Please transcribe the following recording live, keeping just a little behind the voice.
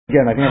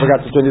Again, I think I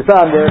forgot to turn this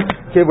on.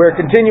 We're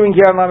continuing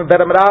here on Lamed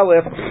Bet Amud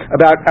Aleph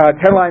about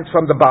 10 lines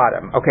from the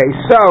bottom. Okay,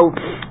 so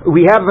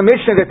we have a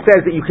Mishnah that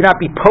says that you cannot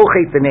be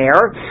pochet the nair,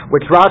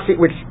 which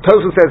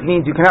Tosfos says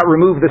means you cannot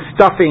remove the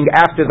stuffing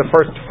after the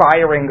first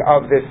firing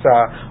of this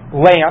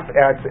lamp.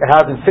 It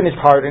hasn't finished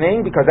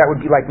hardening, because that would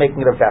be like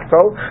making it a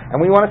vessel.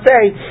 And we want to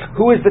say,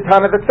 who is the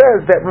Tana that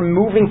says that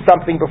removing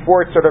something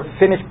before it's sort of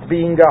finished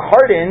being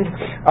hardened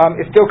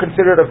is still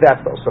considered a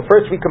vessel? So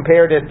first we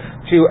compared it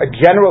to a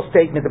general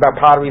statement about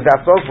pottery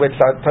vessels, which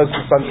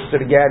Tosfos understood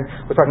again.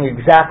 We're talking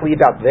exactly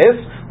about this,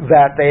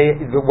 that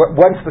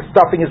once the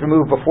stuffing is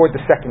removed before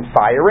the second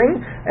firing,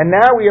 and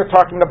now we are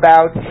talking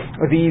about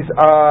these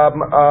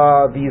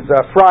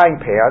frying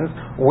pans,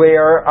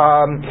 where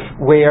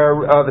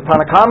the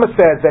Tanna Kama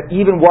says that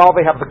even while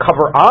they have the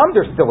cover on,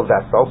 they're still a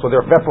vessel, so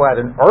they're a vessel at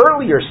an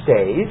earlier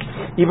stage,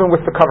 even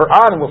with the cover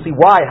on, and we'll see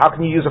why. How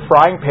can you use a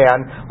frying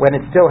pan when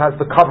it still has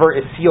the cover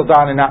is sealed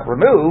on and not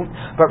removed?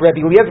 But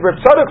Rabbi Eliezer Reb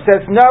Tzadok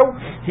says no.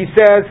 He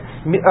says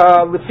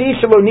Lefi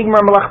shelo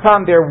nigmar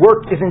melachtam, their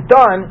work isn't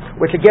done,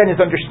 which again is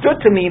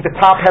understood to mean the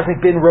top hasn't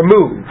been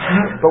removed.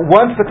 But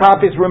once the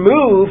top is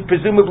removed,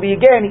 presumably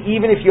again,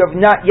 even if you have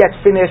not yet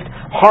finished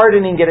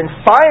hardening it and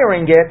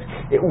firing it,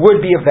 it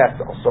would be a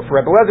vessel. So for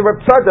Rabbi Eliezer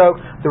Reb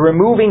Tzadok, the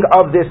removing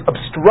of this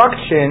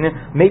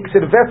obstruction makes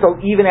it a vessel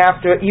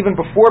even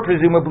before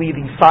presumably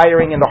the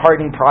firing and the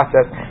hardening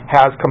process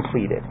has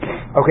completed.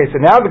 Okay, so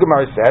now the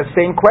Gemara says,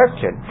 same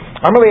question.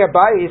 Amalei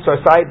Abayi, so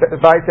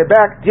Abayi said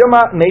back,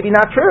 Dilma, maybe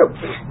not true.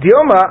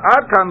 Dilma,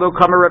 Adkan lo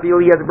kama Rabbi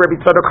Eliezer Rabbi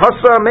Tzadok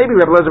Hasa, maybe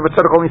Rabbi Eliezer Rabbi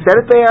Tzadok only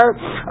said it there.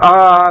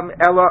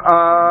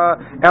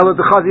 Ela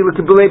dechazi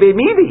l'tibulei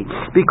be'midi,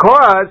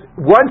 because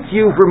once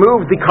you've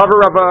removed the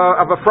cover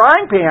of a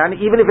frying pan,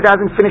 even if it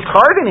hasn't finished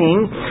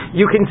hardening,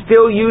 you can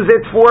still use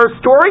it for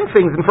storing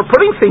things and for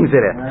putting things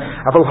in it.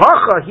 Aval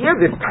hacha, here,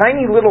 this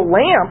tiny little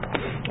lamp,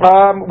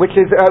 which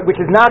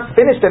is not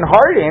finished and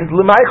hardened,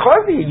 l'mai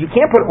chazi, you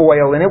can't put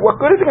oil in it. What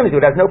good is it going to do?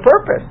 It has no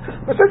purpose.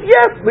 It says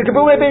yes,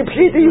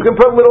 you can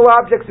put little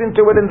objects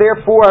into it, and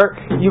therefore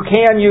you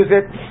can use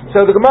it.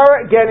 So the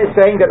Gemara again is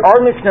saying that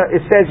our Mishnah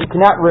says you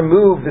cannot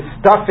remove the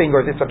stuffing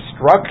or this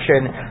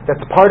obstruction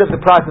that's part of the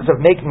process of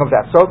making a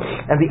vessel,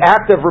 and the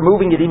act of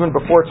removing it even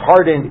before it's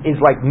hardened is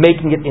like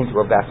making it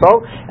into a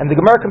vessel. And the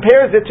Gemara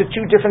compares it to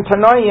two different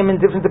Tanaim in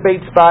different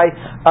debates by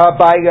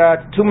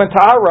Tuman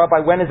Tahara,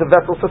 by when is a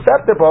vessel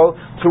susceptible,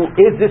 to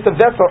is this a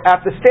vessel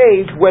at the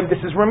stage when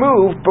this is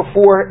removed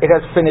before it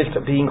has finished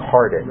being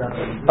hardened.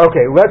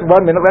 Okay, let's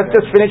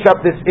just finish up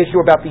this issue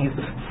about these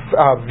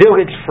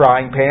village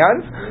frying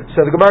pans.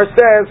 So the Gemara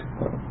says,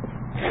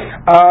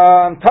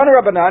 Tana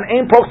Rabbanan,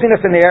 ein pochsin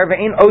asener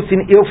ve'ein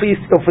osin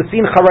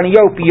ilfasin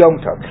charaniyot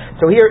biyom tov.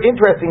 So here,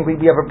 interestingly,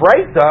 we have a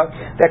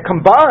brayta that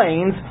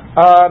combines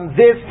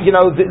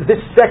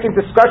this second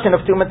discussion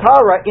of Tuman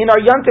Tahara in our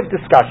Yontif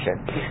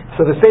discussion.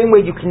 So the same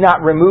way you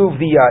cannot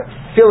remove the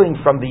filling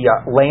from the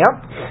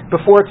lamp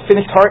before it's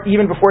finished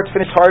even before it's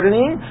finished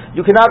hardening,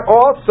 you cannot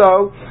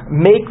also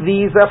make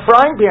these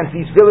frying pans,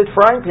 these village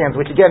frying pans,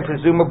 which again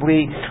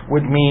presumably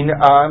would mean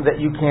that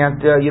you can't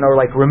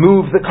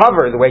remove the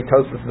cover the way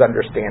Tosfos is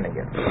understanding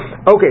it.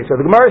 Okay, so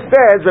the Gemara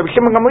says Rabbi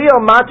Shimon Gamliel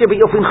matir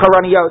be'ilfin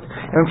charaniyot,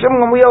 and Rabbi Shimon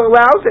Gamliel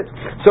allows it.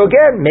 So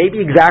again, maybe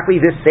exactly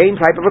this same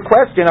type of a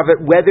question of it,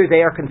 whether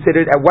they are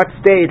considered, at what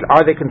stage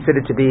are they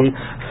considered to be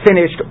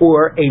finished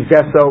or a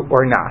vessel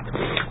or not.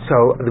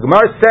 So the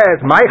Gemara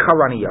says, my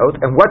charaniyot,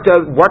 and what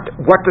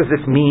does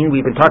this mean?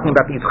 We've been talking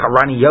about these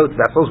charaniyot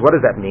vessels. What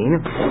does that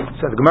mean?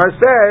 So the Gemara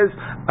says,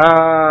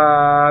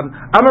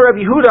 Amar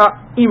Rabbi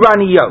Yehuda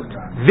Iraniyot,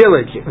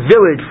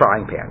 village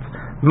frying pans.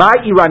 My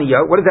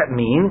Iraniyot, what does that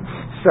mean?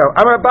 So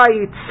Amar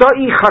Abayi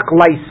Tzai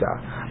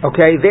Chaklaisa.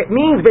 Okay, that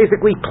means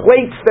basically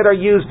plates that are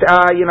used,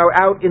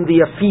 out in the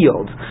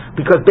field.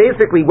 Because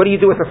basically, what do you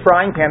do with a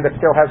frying pan that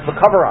still has the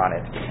cover on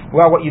it?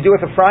 Well, what you do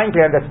with a frying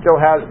pan that still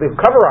has the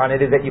cover on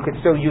it is that you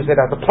can still use it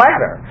as a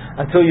platter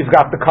until you've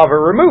got the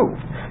cover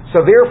removed.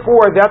 So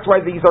therefore, that's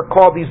why these are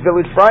called these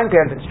village frying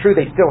pans. It's true,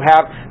 they still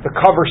have the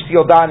cover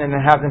sealed on and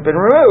it hasn't been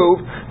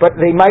removed, but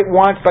they might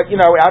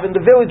out in the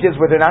villages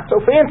where they're not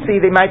so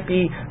fancy, they might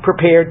be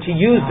prepared to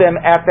use them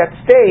at that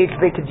stage.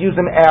 They could use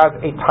them as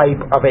a type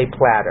of a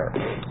platter.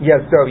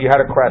 Yes, so you had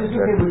a question.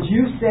 Okay, would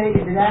you say,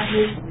 is it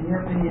accurate, in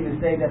your opinion, to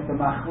say that the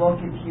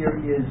machloket here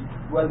is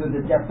whether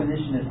the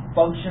definition is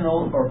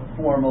functional or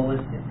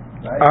formalistic?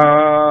 Right?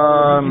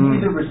 You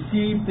can either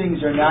receive things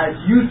or not.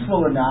 It's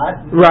useful or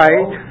not.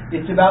 Right. So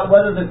it's about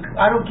whether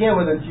I don't care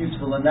whether it's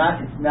useful or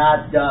not. It's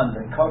not done.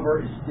 The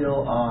cover is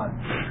still on.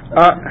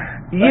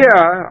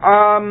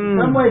 In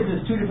some ways,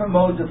 there's two different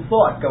modes of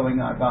thought going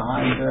on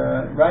behind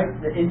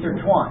the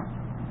intertwined.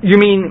 You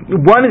mean,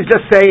 one is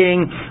just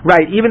saying,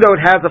 right, even though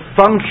it has a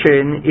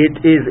function,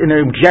 it is, in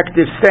an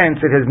objective sense,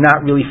 it has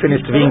not really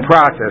finished being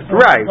processed.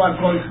 Right.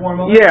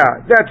 Yeah,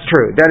 that's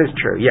true. That is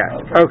true,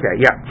 yes.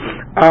 Okay, yeah.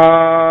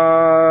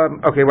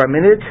 Okay, 1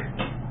 minute.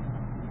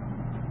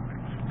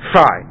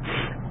 Fine.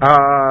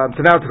 So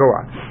now to go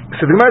on.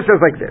 So the Gemara says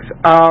like this.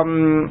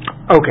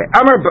 Okay,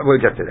 we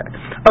just did that.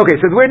 Okay,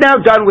 so we're now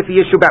done with the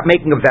issue about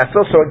making a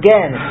vessel. So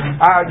again,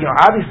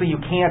 obviously you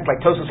can't,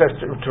 like Tosfos says,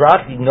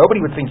 nobody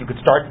would think you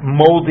could start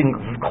molding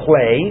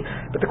clay.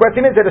 But the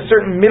question is, at a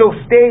certain middle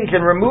stage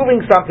and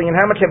removing something, and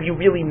how much have you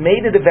really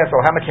made it a vessel?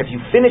 How much have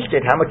you finished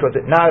it? How much was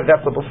it not a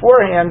vessel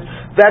beforehand?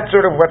 That's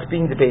sort of what's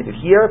being debated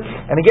here.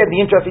 And again,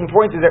 the interesting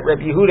point is that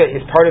Rabbi Yehuda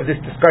is part of this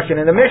discussion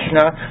in the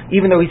Mishnah,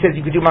 even though he says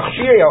you could do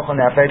machshir yochel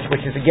nefesh,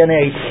 which is again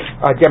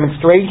a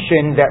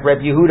demonstration that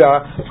Rabbi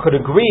Yehuda could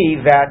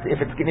agree that if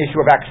it's an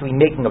issue of actually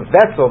making a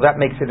vessel, that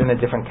makes it in a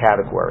different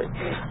category.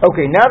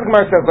 Okay, now the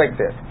Gemara says like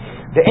this: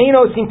 the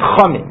eino sim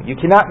pchamim, you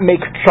cannot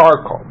make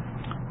charcoal.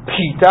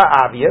 Pshita,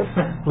 obvious.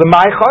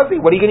 Lemai chazi,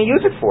 what are you going to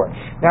use it for?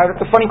 Now that's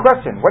a funny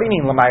question. What do you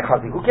mean lemai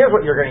chazi? Who cares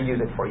what you're going to use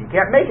it for? You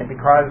can't make it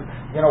because,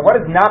 what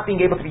is not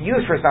being able to be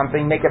used for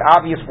something make it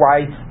obvious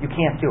why you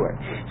can't do it.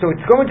 So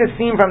it's going to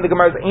seem from the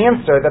Gemara's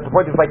answer that the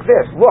point is like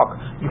this.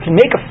 Look, you can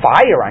make a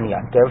fire on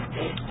Yom Tov,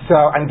 so,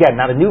 and again,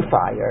 not a new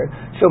fire,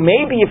 so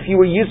maybe if you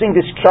were using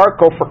this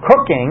charcoal for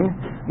cooking,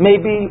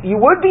 maybe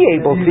you would be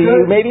able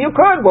to, maybe you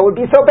could. What would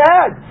be so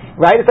bad?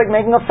 Right? It's like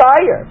making a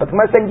fire. But the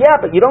Gemara is saying, yeah,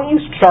 but you don't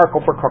use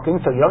charcoal for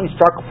cooking, so you don't use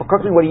charcoal for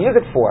cooking, what do you use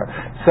it for?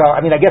 So,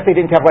 I guess they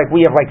didn't have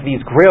we have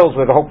these grills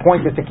where the whole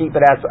point is to keep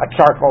it at a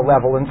charcoal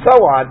level and so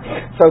on.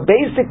 So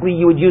basically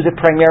you would use it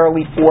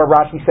primarily for,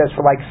 Rashi says,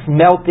 for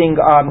smelting,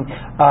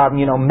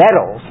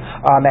 metals,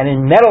 and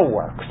in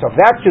metalwork. So if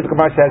that's true, the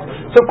Gemara says,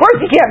 so of course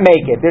you can't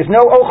make it. There's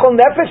no ochel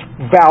nefesh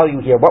value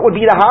here. What would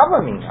be the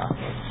havamina?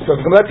 So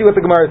let's see what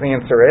the Gemara's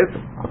answer is.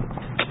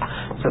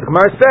 So the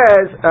Gemara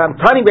says,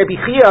 Tani Rabbi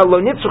Chia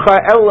lo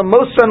nitzrucha el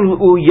lamosan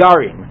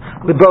u'yarin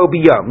libo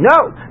biyom.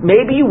 No,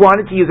 maybe you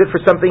wanted to use it for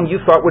something you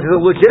thought was a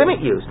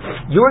legitimate use.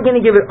 You were going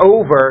to give it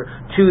over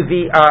to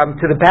the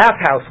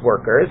bathhouse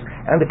workers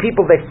and the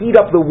people that heat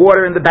up the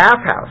water in the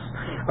bathhouse.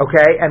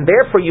 Okay, and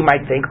therefore you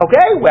might think,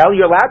 okay, well,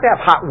 you're allowed to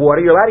have hot water,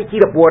 you're allowed to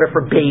heat up water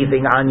for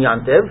bathing on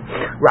Yom Tov,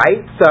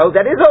 right? So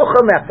that is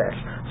ochel nefesh.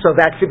 So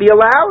that should be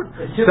allowed.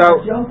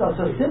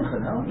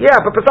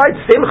 Yeah, but besides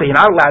simcha, you're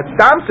not allowed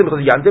stam simcha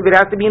Yom Tov. It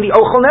has to be in the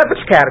ochel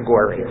nefesh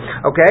category.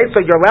 Okay,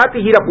 so you're allowed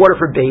to heat up water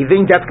for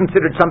bathing. That's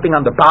considered something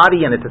on the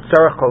body, and it's a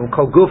tzarech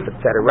kol guf,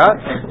 etc.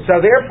 So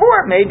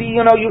therefore, maybe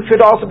you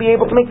should also be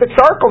able to make the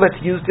charcoal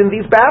that's used in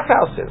these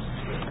bathhouses.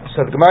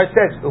 So the Gemara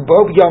says,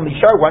 "Ubov yom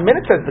lishar." 1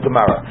 minute, says the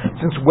Gemara.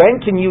 Since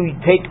when can you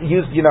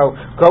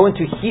go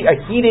into a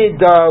heated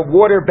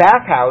water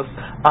bathhouse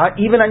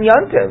even on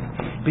Yom Tov?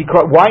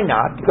 Because why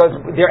not? Because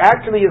there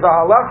actually is a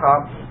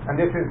halacha, and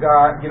this is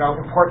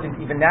important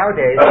even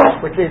nowadays,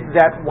 which is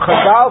that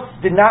Chazal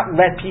did not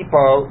let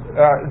people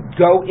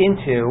go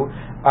into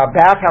a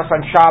bathhouse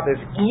on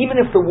Shabbos, even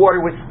if the water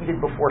was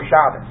heated before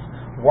Shabbos.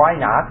 Why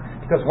not?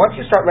 Because once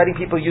you start letting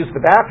people use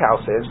the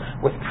bathhouses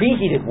with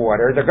preheated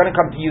water, they're going to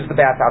come to use the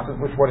bathhouses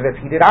with water that's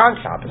heated on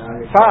Shabbos.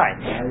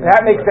 Fine.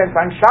 That makes sense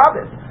on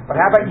Shabbos. But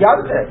how about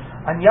Yom Tov?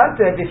 On Yom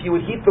Tov, if you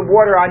would heat the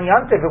water on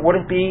Yom Tov, it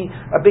wouldn't be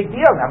a big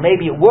deal. Now,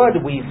 maybe it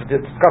would. We've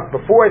discussed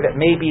before that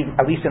maybe,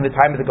 at least in the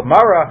time of the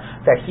Gemara,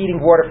 that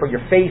heating water for your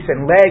face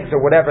and legs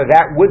or whatever,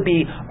 that would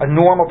be a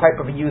normal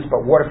type of a use,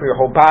 but water for your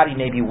whole body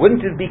maybe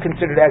wouldn't be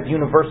considered as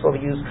universal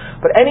use.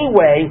 But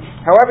anyway,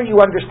 however you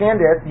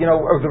understand it,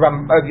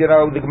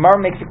 the Gemara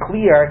makes it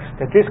clear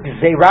that this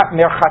Gzeirat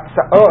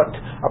Merchatzaot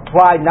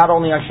applied not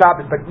only on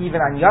Shabbos, but even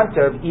on Yom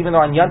Tov, even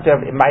though on Yom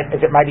Tov it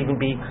might even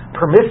be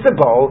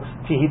permissible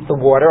to heat the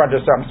water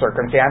under some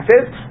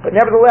circumstances, but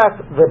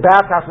nevertheless, the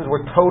bathhouses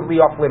were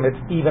totally off limits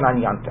even on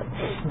Yom Tov.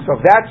 So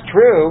if that's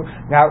true,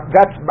 now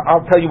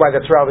I'll tell you why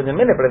that's relevant in a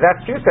minute, but if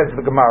that's true, says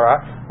the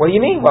Gemara, what do you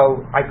mean?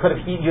 Well, I could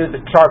have used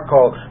the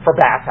charcoal for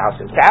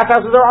bathhouses.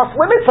 Bathhouses are off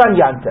limits on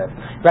Yom Tov,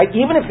 right?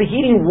 Even if the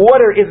heating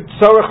water is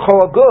tzorech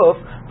kol guf,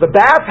 the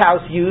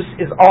bathhouse use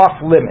is off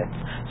limits.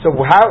 So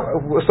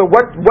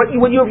what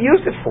would you have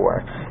used it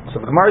for? So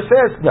the Gemara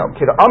says, no,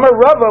 kid amar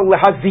rava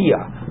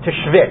lehazia, to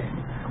shvit,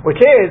 which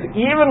is,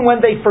 even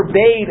when they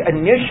forbade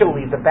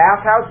initially the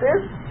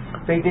bathhouses,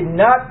 they did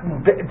not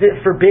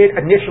forbid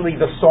initially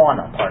the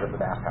sauna part of the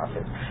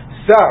bathhouses.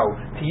 So,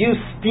 to use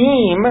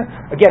steam,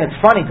 again, it's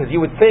funny because you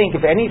would think,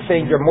 if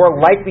anything, you're more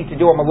likely to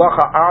do a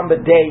malacha on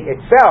the day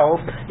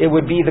itself, it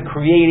would be the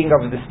creating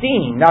of the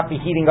steam, not the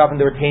heating of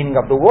and the retaining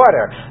of the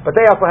water. But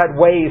they also had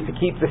ways to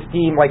keep the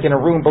steam like in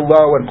a room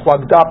below and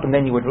plugged up, and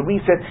then you would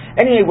release it.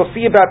 Anyway, we'll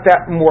see about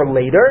that more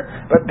later.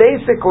 But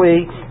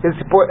basically,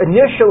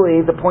 initially,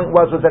 the point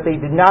was that they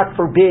did not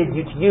forbid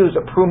you to use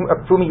a prumi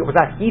that was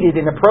not heated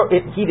in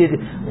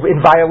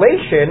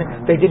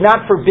violation. They did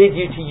not forbid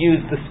you to use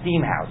the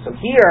steam house. So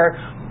here,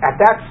 at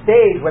that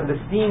stage, when the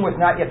steam was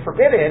not yet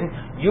forbidden,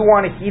 you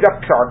want to heat up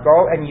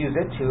charcoal and use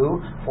it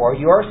for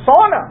your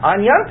sauna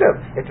on Yom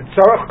Tov. It's a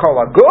tzorech kol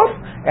haguf,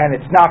 and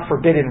it's not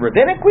forbidden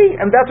rabbinically,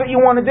 and that's what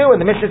you want to do. And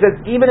the Mishnah says,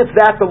 even if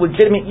that's a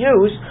legitimate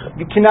use,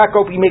 you cannot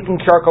go be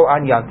making charcoal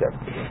on Yom Tov.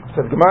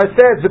 So the Gemara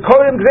says, the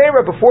kodim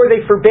gzeira, before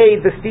they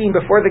forbade the steam,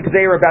 before the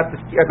gzeira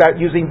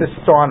about using the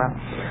sauna.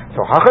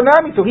 So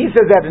Hachanami, so he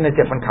says that in a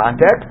different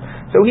context.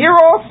 So here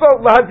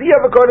also,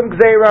 Lahaziyah v'kodem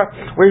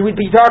gzeira, where we'd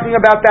be talking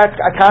about that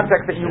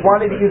context that you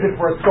wanted to use it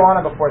for a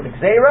sauna before the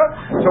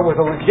gzeira, so it was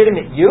a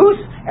legitimate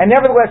use, and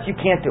nevertheless you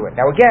can't do it.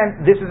 Now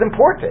again, this is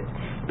important,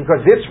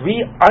 because this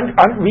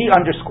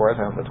underscores,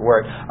 I don't know if that's a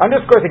word,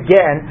 underscores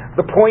again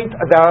the point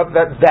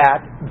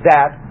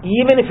that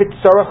even if it's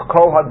tzarech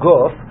kol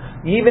haguf,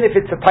 even if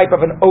it's a type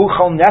of an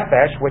ochel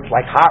nefesh, which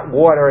like hot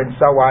water and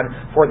so on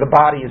for the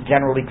body is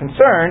generally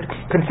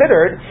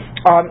considered,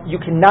 you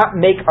cannot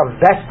make a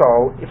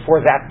vessel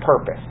for that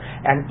purpose.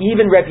 And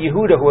even Rebbe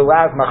Yehuda, who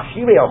allows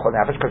machshirei ochel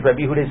nefesh, because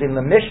Rebbe Yehuda is in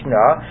the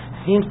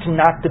Mishnah, seems to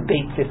not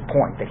debate this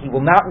point, that he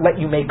will not let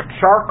you make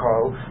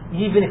charcoal,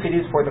 even if it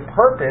is for the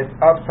purpose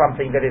of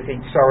something that is a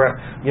tzorech,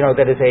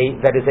 that is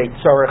a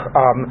tzorech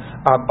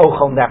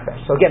ochel nefesh.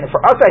 So again,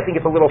 for us, I think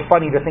it's a little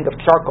funny to think of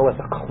charcoal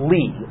as a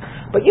kli,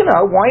 but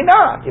why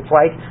not? It's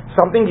like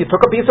something, you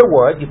took a piece of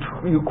wood,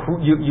 you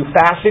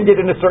fashioned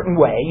it in a certain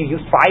way, you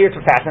used fire to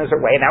fashion it in a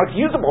certain way, and now it's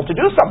usable to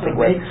do something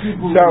with.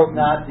 So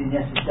not the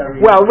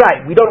necessary. Well,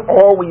 right, we don't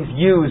always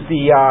use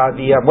the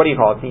what do you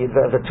call it,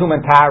 the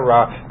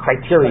Tumantara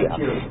criteria.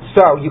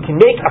 So you can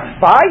make a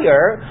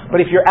fire,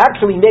 but if you're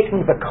actually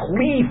making the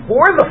kli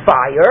for the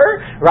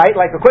fire, right?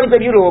 Like according to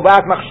Yehuda,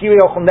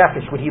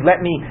 would he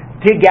let me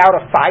dig out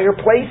a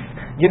fireplace?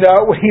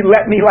 Would he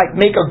let me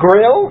make a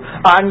grill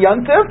on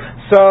Yom Tov?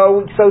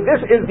 So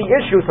this is the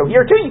issue. So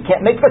here too, you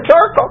can't make the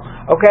charcoal,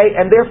 okay?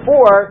 And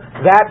therefore,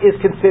 that is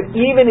considered,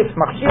 even if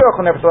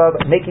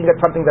making it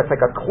something that's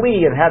like a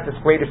kli and has this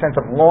greater sense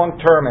of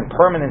long-term and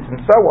permanence and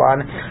so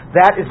on,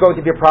 that is going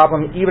to be a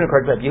problem even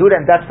according to Yehuda,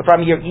 and that's the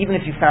problem here, even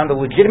if you found a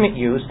legitimate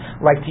use,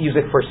 like to use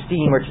it for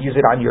steam or to use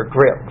it on your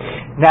grill.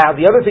 Now,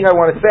 the other thing I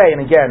want to say,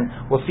 and again,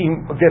 we'll see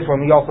this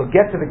when we also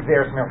get to the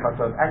Gzeres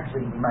Merchatzot.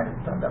 Actually, we might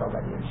have done that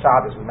already in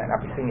Shabbos. We might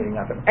not be seeing it in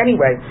Yom Tov.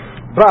 Anyway,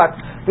 but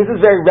this is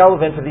very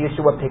relevant to the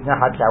issue of taking a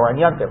hot shower on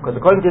Yom Tov, because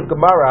according to the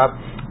Gemara,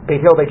 Beit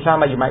Hillel, Beit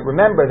Shammai, you might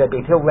remember that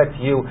Beit Hillel lets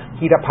you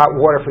heat up hot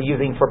water for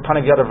using for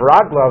Panav Yadav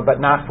Raglov,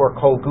 but not for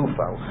Kol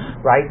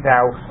Gufo. Right?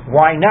 Now,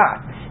 why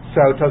not?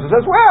 So Tosafos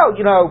says, well,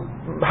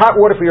 hot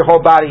water for your whole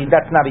body,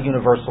 that's not a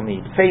universal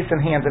need. Face and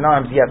hands and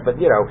arms, yes,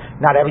 but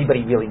not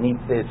everybody really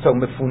needs it. So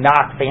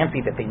mifunat,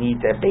 fancy that they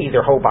need to bathe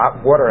their whole body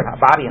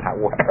in hot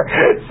water.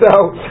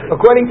 So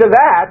according to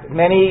that,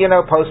 many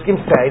poskim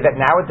say that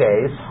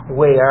nowadays,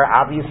 where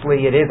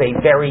obviously it is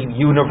a very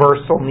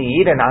universal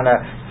need, and on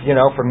a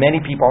for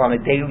many people on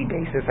a daily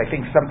basis, I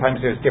think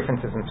sometimes there's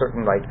differences in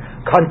certain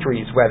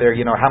countries whether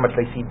how much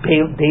they see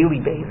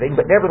daily bathing,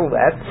 but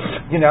nevertheless,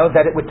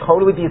 that it would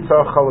totally be a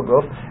tzorech kol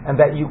haguf, and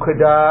that you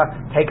could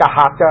take a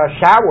hot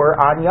shower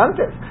on Yom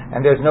Tov,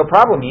 and there's no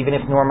problem, even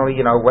if normally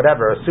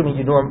assuming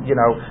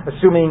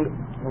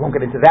we won't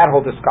get into that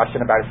whole discussion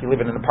about if you live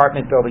in an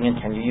apartment building and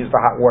can you use the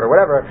hot water,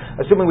 whatever.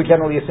 Assuming we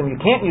generally assume you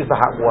can't use the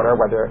hot water,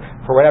 whether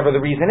for whatever the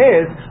reason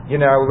is,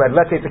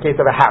 let's say it's a case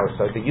of a house.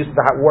 So the use of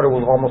the hot water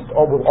will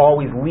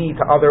always lead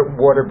to other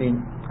water being.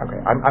 Okay,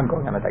 I'm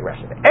going on a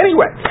digression.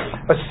 Anyway,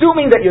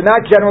 assuming that you're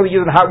not generally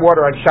using hot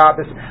water on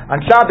Shabbos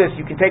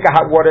you can take a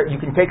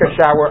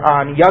shower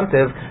on Yom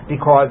Tov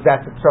because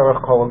that's a tzorech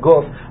kol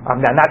haguf.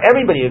 Now, not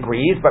everybody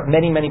agrees, but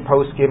many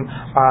poskim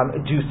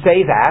do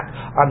say that.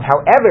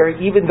 However,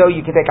 even though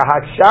you can take a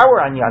hot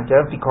shower on Yom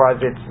Tov because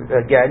it's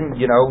again,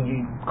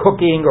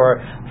 cooking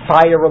or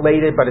fire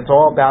related, but it's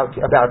all about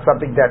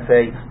something that's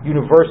a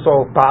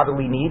universal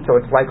bodily need. So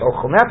it's like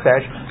ochel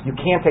nefesh. You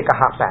can't take a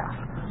hot bath.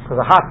 Because a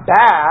hot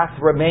bath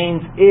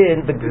remains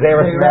in the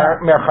Gzeres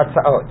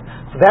Merchatzot.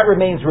 So that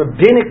remains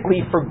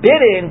rabbinically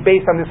forbidden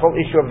based on this whole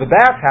issue of the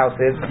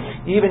bathhouses,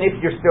 even if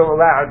you're still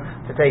allowed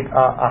to take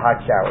a hot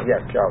shower.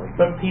 Yes, Charlie.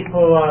 But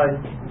people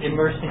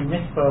immerse in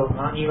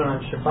mitzvah even on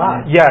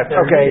Shabbat. Yes,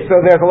 okay.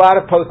 So there's a lot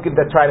of poskim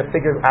that try to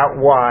figure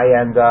out why,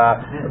 and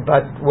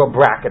but we'll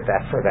bracket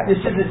that for that. This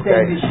is the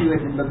same issue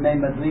as in the Mei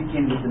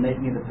Madlikin with the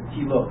making of the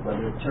Petilot,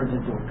 whether it turns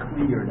into a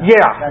kli or not.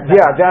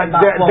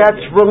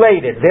 That's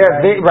related. There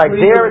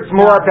it's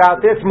more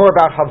about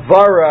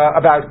Havara,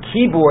 about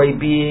Kiboy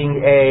being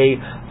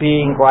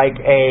like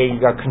a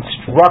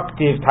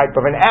constructive type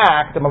of an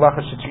act, the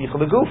Malacha Shetzricha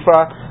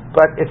Legufa,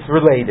 but it's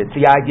related.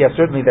 The idea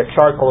certainly that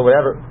charcoal or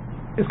whatever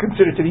is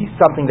considered to be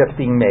something that's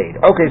being made.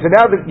 Okay, so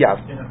now wouldn't using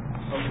the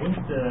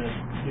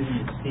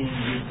steam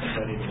use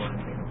somebody to want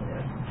to take a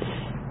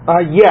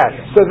bath? Yes,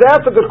 so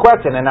that's a good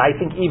question, and I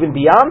think even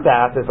beyond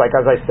that is like,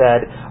 as I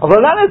said,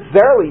 although not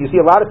necessarily, you see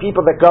a lot of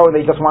people that go and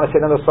they just want to sit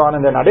in the sun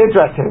and they're not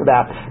interested in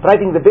that, but I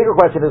think the bigger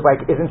question is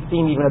like, isn't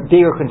steam even a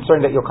bigger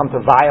concern that you'll come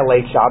to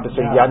violate Shabbos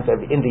or Yom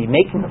Tov in the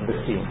making of the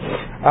steam?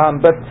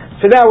 But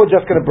so now we're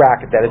just going to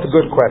bracket that. It's a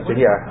good question,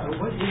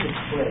 What is a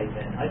clay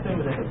then? I thought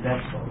it was like a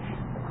vessel.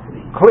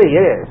 Kli,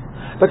 it is.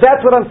 But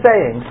that's what I'm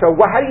saying. So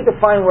how do you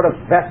define what a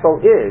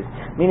vessel is?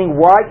 Meaning,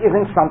 why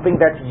isn't something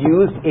that's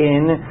used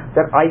in,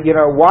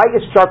 why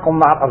is charcoal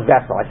not a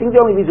vessel? I think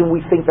the only reason we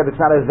think that it's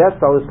not a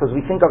vessel is because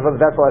we think of a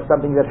vessel as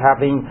something that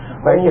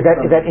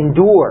that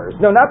endures.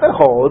 No, not that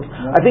holds.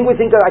 No. I think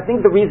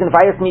the reason, if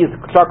I ask me, is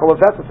charcoal a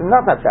vessel? So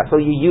not that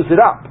vessel, you use it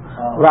up,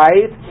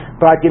 right?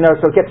 But,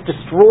 so it gets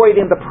destroyed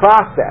in the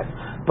process.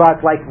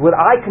 But like what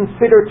I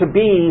consider to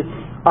be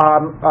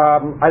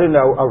I don't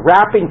know, a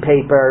wrapping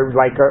paper,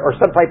 or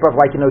some type of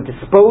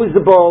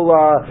disposable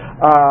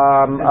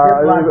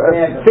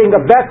thing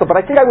of vessel. But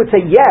I think I would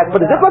say yes. But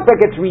it does look like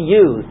it's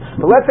reused.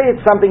 But let's say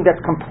it's something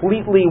that's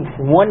completely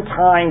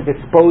one-time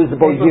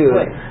disposable use.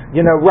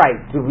 Right?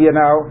 Do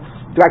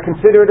I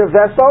consider it a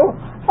vessel?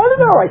 I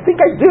don't know. I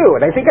think I do,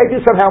 and I think I do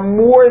somehow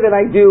more than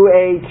I do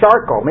a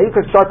charcoal. Maybe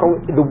because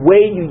charcoal, the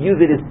way you use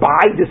it is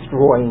by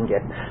destroying it.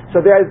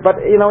 So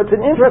but it's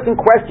an interesting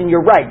question.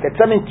 You're right. At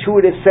some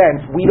intuitive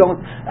sense,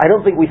 I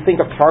don't think we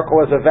think of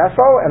charcoal as a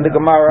vessel, and the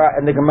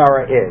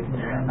Gemara is.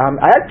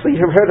 I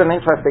actually have heard an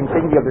interesting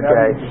thing the other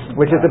day,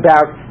 which is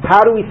about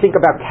how do we think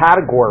about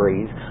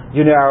categories.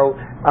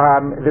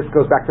 This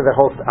goes back to the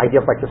whole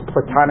idea of this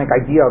Platonic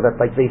ideal that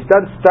they've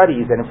done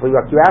studies, and if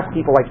you ask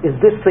people is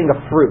this thing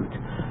a fruit?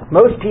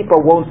 Most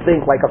people won't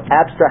think of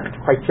abstract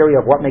criteria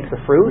of what makes a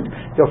fruit.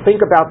 They'll think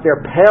about their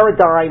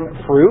paradigm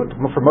fruit.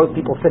 For most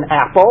people, it's an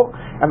apple,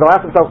 and they'll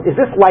ask themselves, is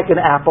this like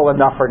an apple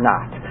enough or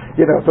not?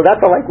 So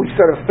that's how we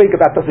sort of think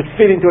about, does it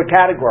fit into a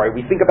category?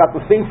 We think about the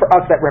thing for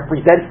us that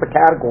represents the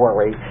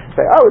category.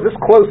 Say, is this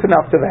close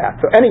enough to that?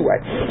 So anyway,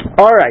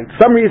 all right.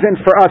 Some reason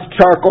for us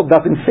charcoal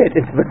doesn't fit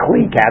into the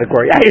clean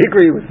category. I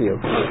agree with you.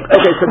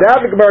 Okay, so now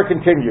the Gemara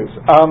continues.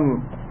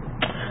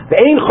 The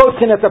ein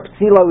chosin et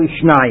apsila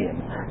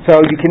lishnayim. So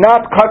you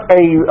cannot cut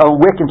a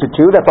wick into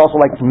two. That's also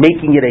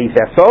making it a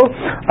vessel.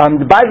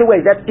 By the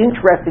way, that's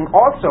interesting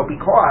also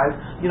because,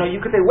 you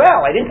could say,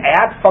 well, I didn't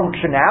add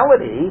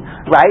functionality,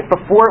 right?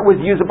 Before it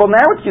was usable,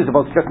 now it's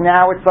usable. It's just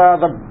now it's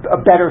a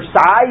better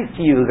size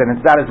to use and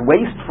it's not as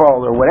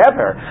wasteful or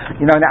whatever.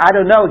 Now I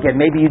don't know, again,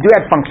 maybe you do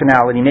add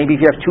functionality. Maybe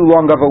if you have too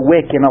long of a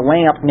wick in a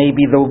lamp,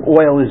 maybe the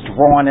oil is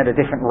drawn at a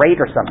different rate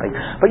or something.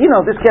 But,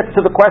 this gets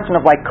to the question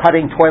of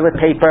cutting toilet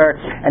paper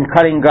and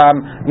cutting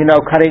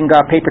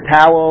paper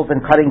towels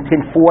and cutting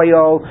tin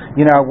foil, what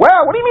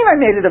do you mean I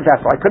made it a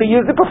vessel? I could have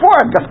used it before.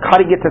 I'm just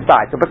cutting it to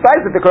size. So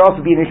besides that, there could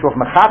also be an issue of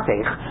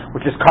mechatech,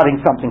 which is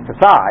cutting something to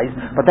size,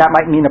 but that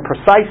might mean a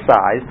precise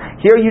size.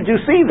 Here you do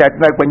see that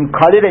when you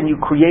cut it and you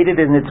create it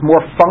in its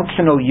more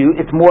functional use,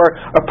 its more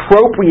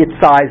appropriate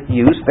sized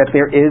use, that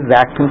there is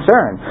that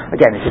concern.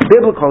 Again, is it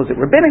biblical, is it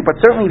rabbinic,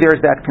 but certainly there's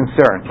that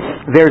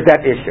concern. There's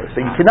that issue. So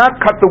you cannot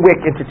cut the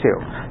wick into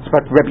two.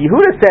 But Rabbi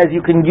Yehuda says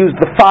you can use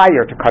the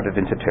fire to cut it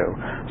into two.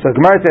 So the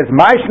Gemara says,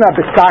 Ma'ishna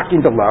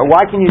b'sakin delo.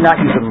 Why can you not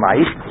use a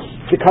knife?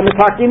 Become a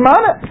takin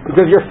mana,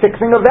 because you're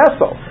fixing a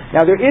vessel.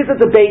 Now there is a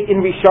debate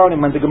in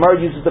Rishonim when the Gemara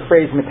uses the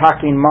phrase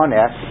metakin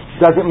mana.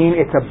 Doesn't mean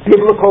it's a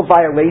biblical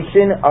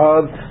violation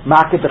of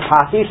maked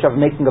patish, of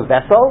making a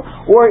vessel,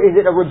 or is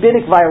it a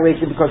rabbinic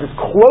violation because it's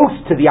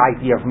close to the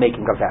idea of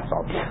making a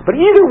vessel? But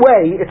either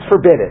way, it's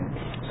forbidden.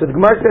 So the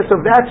Gemara says, so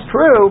if that's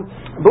true,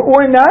 but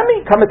or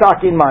nami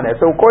kamatakin mana.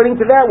 So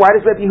according to that, why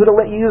does Rabbi Yehuda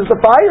let you use the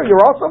fire?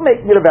 You're also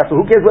making it a vessel.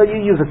 Who cares whether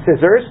you use a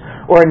scissors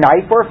or a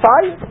knife or a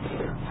fire?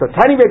 So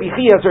Tani Rabbi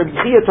Chia, Rabbi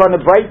Chia on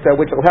the Breita,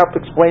 which will help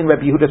explain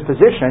Rabbi Yehuda's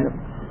position.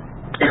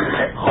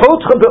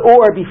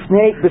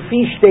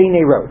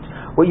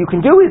 What you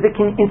can do is it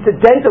can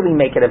incidentally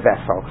make it a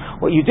vessel.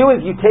 What you do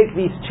is you take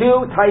these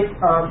two types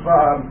of,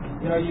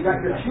 you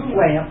got your two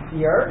lamps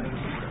here.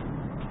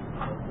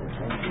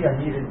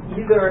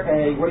 Either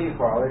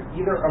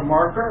either a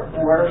marker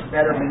or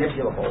that are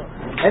manipulable.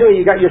 Anyway,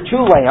 you got your two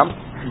lamps,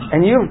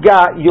 and you've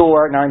got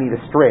now I need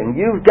a string.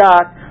 You've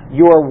got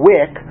your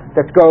wick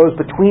that goes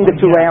between the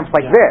two lamps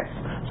like this.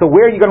 So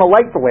where are you going to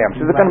light the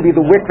lamps? Is it going to be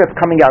the wick that's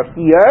coming out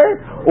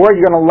here, or are you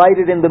going to light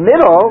it in the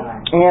middle,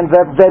 and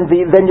then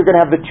you're going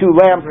to have the two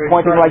lamps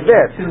pointing like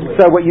this?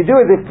 So what you do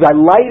is, if by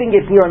lighting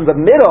it here in the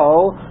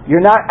middle, you're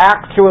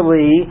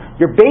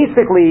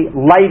basically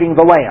lighting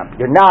the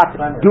lamp. You're not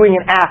doing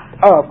an act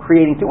of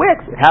creating two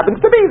wicks. It happens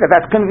to be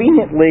that's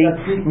conveniently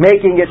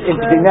making it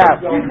into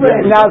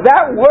now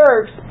that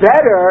works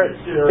better.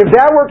 If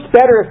that works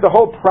better, if the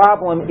whole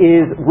problem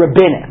is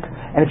rabbinic.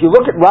 And if you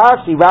look at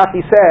Rashi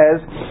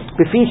says,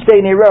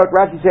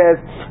 Rashi says,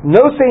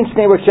 no saint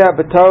shnei Moshe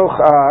b'toch,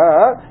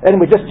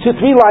 anyway, just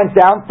 2-3 lines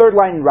down, third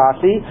line in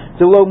Rashi,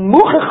 Zelo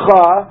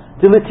muchacha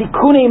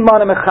d'letikuni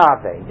mana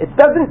mechave. It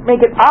doesn't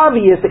make it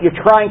obvious that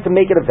you're trying to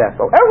make it a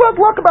vessel. And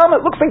look about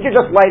it looks like you're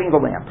just lighting the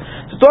lamp.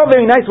 So it's all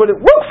very nice what it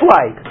looks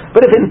like,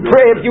 but if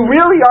you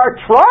really are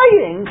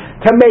trying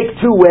to make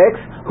two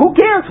wicks, who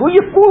cares? Who are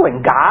you fooling?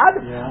 God?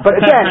 Yeah. But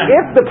again,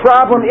 if the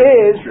problem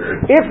is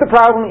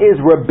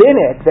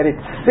rabbinic, that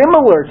it's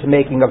similar to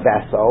making a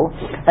vessel,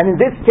 and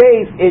in this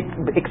case,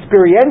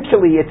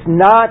 experientially, it's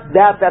not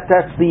that's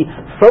the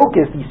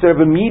focus. The sort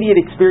of immediate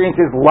experience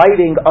is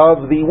lighting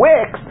of the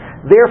wicks.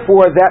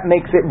 therefore that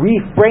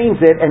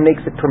reframes it and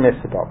makes it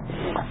permissible.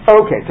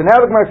 Okay, so now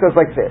the Gemara says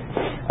like this.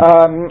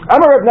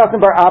 Amar Rav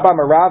Nachman bar Abba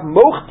Amar Rav,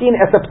 mochtin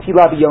es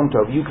haptila b'yom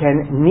tov. You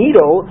can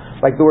needle,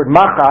 like the word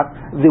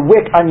machat, the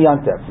wick on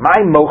Yom Tov.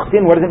 My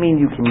mochtin, what does it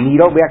mean you can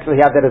needle? We actually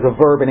have that as a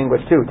verb in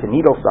English too, to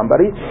needle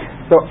somebody.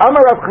 So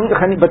Amar Rav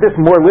Chanina, but this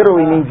more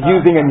literally means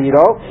using a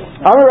needle.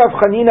 Amar Rav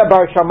Chanina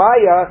bar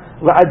Shamaya,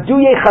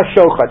 la'aduye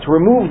chashocha, to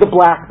remove the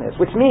blackness,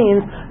 which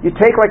means you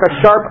take like a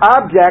sharp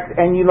object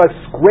and you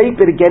scrape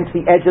it against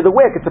the edge of the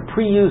wick. It's a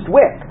pre-used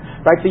wick,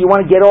 right? So you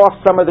want to get off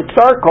some of the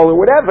charcoal or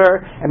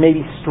whatever and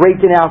maybe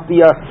straighten out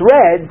the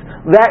threads.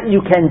 That you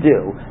can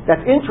do.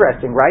 That's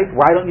interesting, right?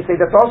 Why don't you say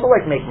that's also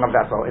like making a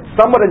vessel? It's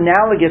somewhat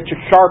analogous to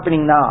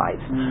sharpening knives,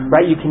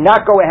 right? You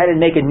cannot go ahead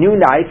and make a new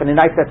knife, and a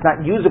knife that's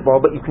not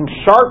usable, but you can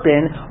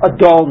sharpen a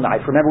dull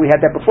knife. Remember, we had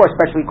that before,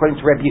 especially according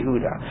to Rebbe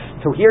Yehuda.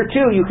 So here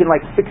too, you can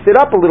fix it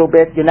up a little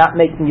bit. You're not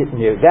making it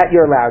new. That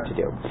you're allowed to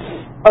do.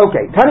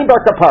 Okay, Tani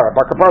Bar Kapara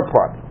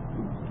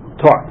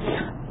taught.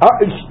 6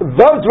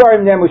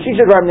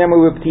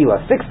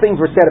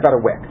 things were said about a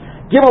wick.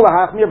 Gimel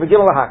lahachmir,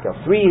 v'gimel lahakel.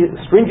 3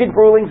 stringent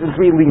rulings and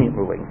 3 lenient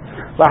rulings.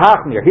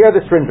 Lahachmir, here are the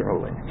stringent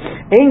rulings.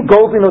 Ein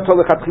golden otol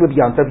lechatchila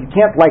b'yantav. You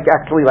can't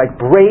actually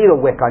braid a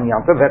wick on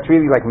yantav. That's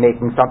really like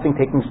making something,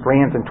 taking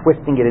strands and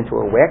twisting it into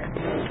a wick.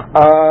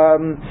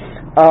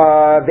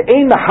 The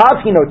ein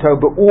mahavhinoto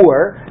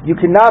be'ur. You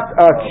cannot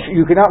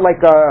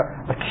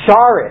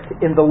char it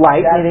in the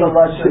light. That's the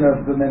lashon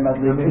of the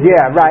Memadlim.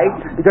 Yeah,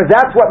 right. Because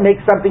that's what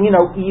makes something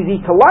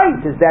easy to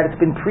light, is that it's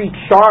been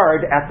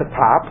pre-charred at the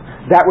top.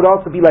 That would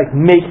also be like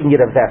making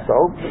it a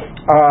vessel.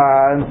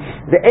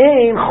 The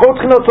ein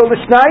chotchinoto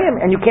l'shnayim,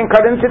 and you can't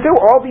cut it into 2.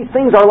 All these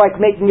things are like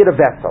making it a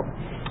vessel.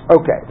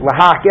 Okay,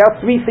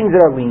 lahakel, 3 things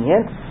that are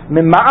lenient.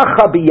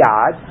 Mima'acha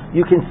biyad.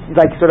 You can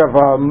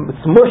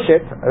smush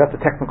it. That's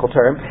a technical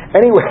term.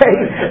 Anyway,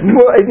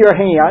 in your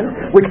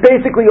hand, which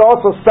basically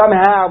also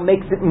somehow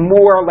makes it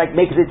more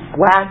makes it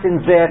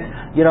flattens it.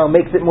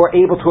 Makes it more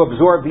able to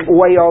absorb the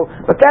oil.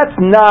 But that's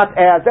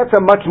a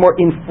much more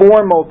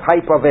informal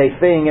type of a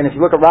thing. And if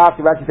you look at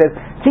Rashi says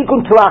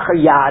tikun klachar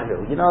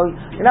yadu.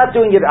 You're not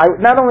doing it.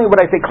 Not only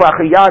would I say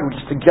klachar yad, which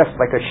suggests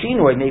like a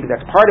shinoi, maybe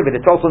that's part of it.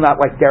 It's also not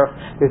like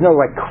there's no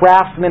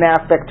craftsman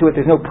aspect to it.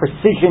 There's no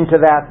precision to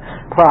that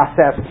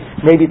process.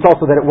 Maybe it's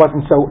also that it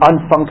wasn't so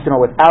unfunctional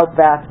without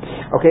that.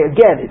 Okay,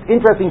 again, it's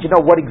interesting to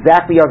know what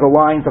exactly are the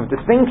lines of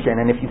distinction,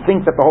 and if you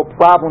think that the whole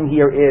problem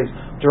here is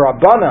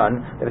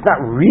D'Rabbanan, that it's not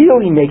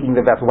really making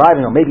the vessel, I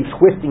don't know, maybe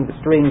twisting the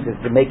strings is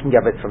the making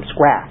of it from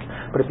scratch.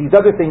 But if these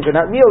other things are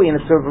not really, and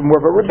it's sort of more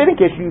of a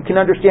rabbinic issue, you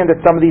can understand that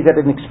some of these at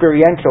an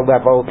experiential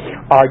level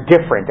are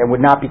different and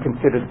would not be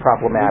considered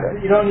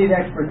problematic. You don't need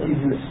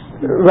expertise in this.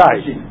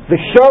 Right. The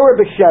shower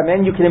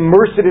b'shemen, you can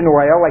immerse it in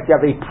oil, like you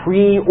have a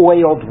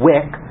pre-oiled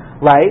wick,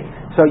 right?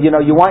 So, you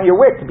want your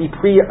wick to be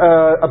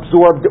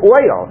pre-absorbed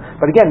oil.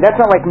 But again, that's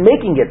not like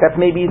making it. That's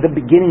maybe the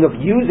beginning of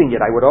using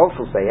it, I would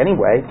also say,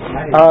 anyway.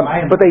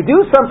 But they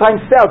do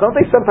sometimes sell, don't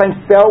they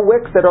sometimes sell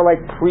wicks that are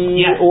like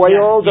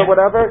pre-oiled or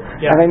whatever?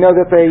 Yeah. And I know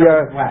that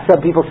some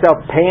people sell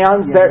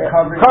pans that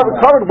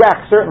covered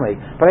wax, certainly.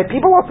 But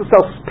people also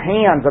sell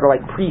pans that are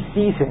like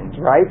pre-seasoned,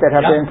 right? That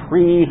have been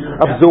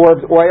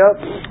pre-absorbed oil.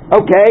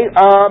 Okay,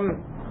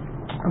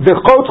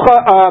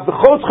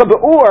 V'chotzcha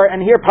be'ur,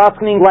 and here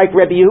paskening like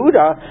Rebbe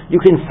Yehuda,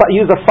 you can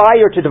use a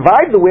fire to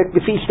divide the wick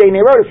b'fi shtei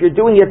nerot if you're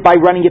doing it by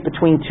running it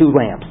between 2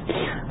 lamps.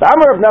 The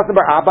Amar of Nachman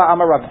bar Abba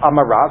Amar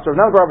Rav, so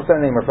Nachman bar Abba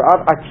said the name of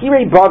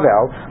Atirei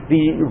Bavel,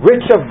 the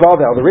rich of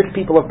Bavel, the rich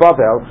people of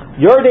Bavel,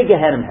 Yordei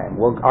Gehenim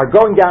are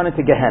going down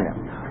into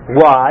Gehenim.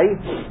 Why?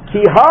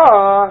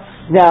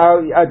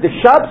 Now, the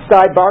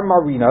Shabsai bar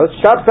Marinos,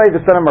 Shabsai the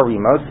son of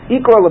Marimos,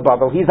 Ikor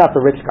LeBavel, he's not the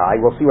rich guy,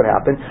 we'll see what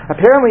happened.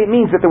 Apparently it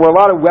means that there were a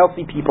lot of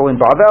wealthy people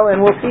in Bavel, and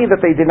we'll see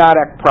that they did not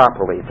act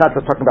properly. It's not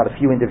just talking about a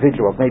few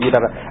individuals, maybe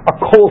about a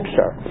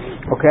culture.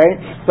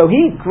 Okay? So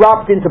he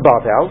dropped into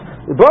Bavel,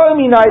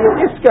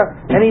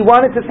 and he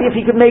wanted to see if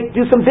he could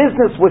do some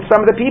business with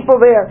some of the people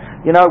there.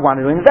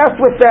 Wanted to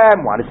invest with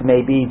them, wanted to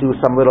maybe do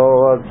some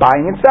little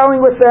buying and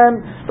selling with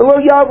them. The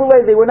Lo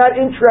Yavule, they were not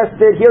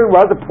interested. Here he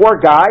was, a poor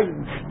guy,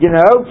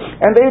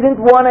 and they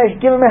didn't want to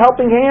give him a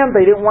helping hand.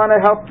 They didn't want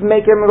to help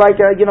make him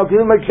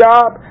give him a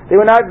job. They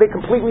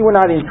completely were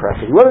not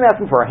interested. He wasn't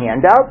asking for a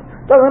handout.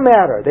 Doesn't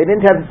matter. They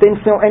didn't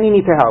feel any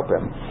need to help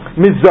him.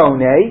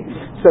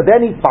 Mizone. So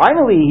then he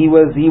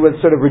was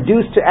sort of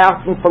reduced to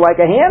asking for like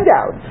a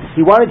handout.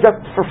 He wanted just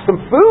for some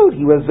food.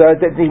 He was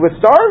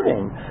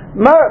starving.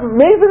 They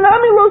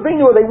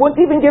wouldn't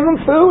even give him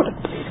food.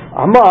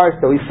 Amar,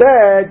 so he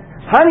said,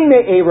 Hani me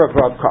Erev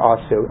Rav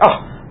Ka'asu.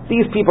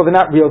 These people, they're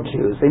not real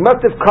Jews. They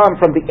must have come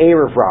from the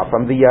Erev Rav,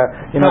 from the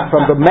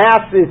from the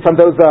masses, from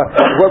those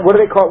what do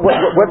they call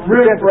what's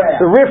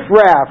the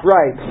riff-raff,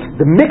 right?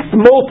 The mixed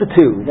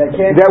multitude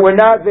that were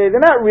not they're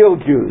not real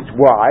Jews.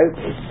 Why?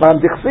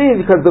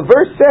 Because the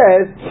verse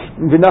says,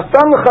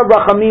 "V'nasam lecha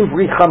rachamim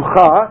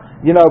v'richamcha."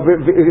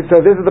 So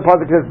this is the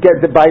pasuk that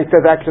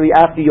says actually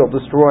after you'll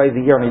destroy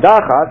the Ir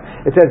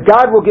Nidachas, it says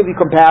God will give you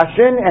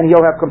compassion and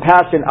He'll have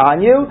compassion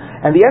on you.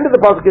 And the end of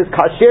the pasuk is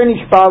Kasher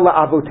Nishpa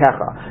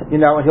La'avotecha,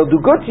 and He'll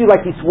do good to you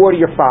like He swore to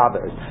your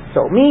fathers.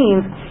 So it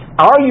means,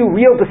 are you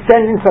real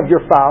descendants of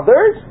your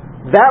fathers?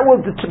 That will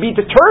be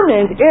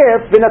determined if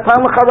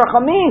v'natan lecha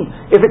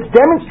rachamim, if it's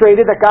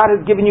demonstrated that God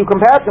has given you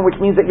compassion,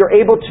 which means that you're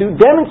able to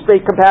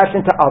demonstrate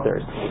compassion to others.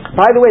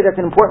 By the way, that's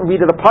an important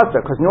read of the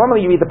pasuk, because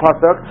normally you read the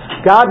pasuk,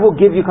 God will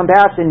give you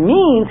compassion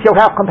means He'll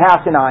have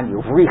compassion on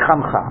you.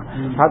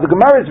 V'richamcha. How the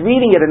Gemara is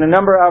reading it, and a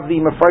number of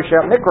the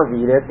Mefarshei Mikra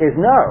read it, is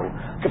no.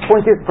 The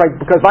point is,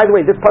 because by the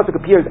way, this pasuk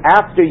appears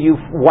after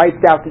you've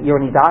wiped out the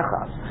Ir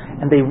Nidachas.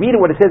 And they read it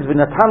what it says,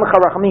 v'natan lecha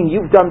rachamim,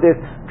 you've done this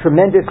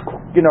tremendous,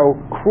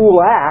 cruel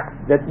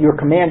act that you're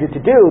commanded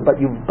to do, but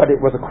it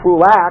was a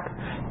cruel act.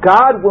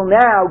 God will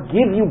now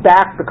give you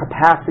back the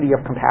capacity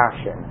of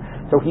compassion.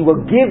 So He will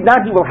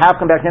have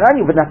compassion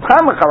on you, but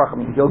natan lecha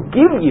rachamim, He'll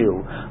give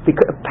you the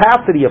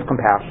capacity of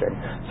compassion.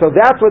 So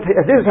this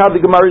is how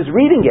the Gemara is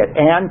reading it,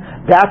 and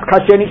that's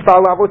kasher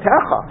nishpa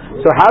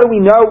la'avotecha. So how do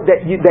we know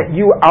that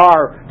you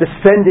are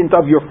descendant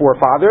of your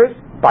forefathers?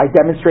 By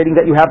demonstrating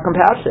that you have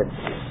compassion.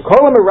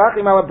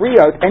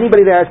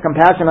 Anybody that has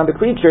compassion on the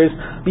creatures,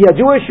 you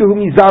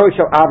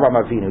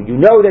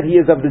know that he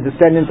is of the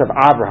descendants of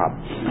Abraham.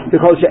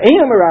 If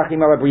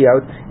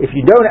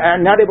you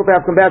are not able to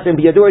have compassion,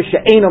 he is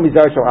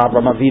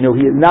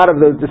not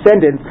of those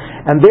descendants,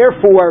 and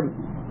therefore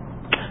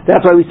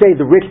that's why we say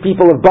the rich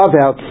people of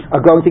Bavel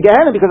are going to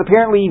Gehenna, because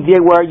apparently they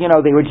were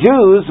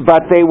Jews,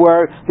 but there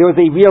was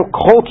a real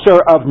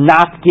culture of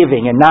not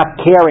giving and not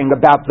caring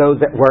about those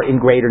that were in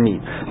greater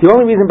need. The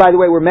only reason, by the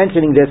way, we're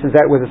mentioning this is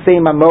that it was the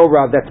same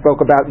Amorav that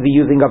spoke about the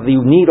using of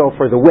the needle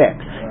for the wick.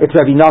 It's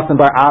Rabbi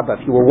Nassim Bar Abba,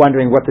 if you were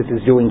wondering what this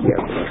is doing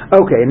here.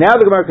 Okay, now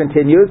the Gemara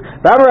continues.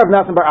 Rav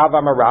Nassim Bar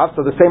Abba Marav,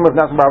 so the same Rav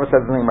Nassim Bar Abba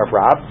says the name of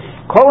Rav.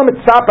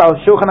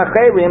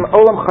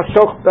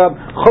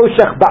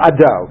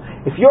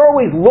 If you're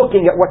always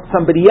looking at what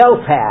somebody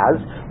else has,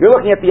 you're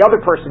looking at the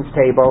other person's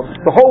table,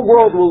 the whole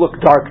world will look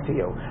dark to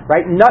you,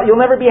 right? You'll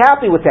never be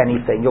happy with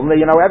anything.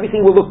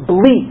 Everything will look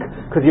bleak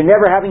because you're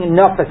never having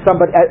enough as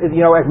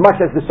much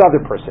as this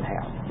other person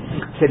has.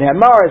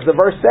 As the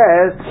verse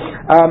says,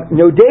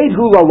 Nodeid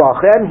hu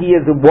lalachem, he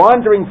is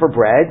wandering for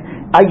bread.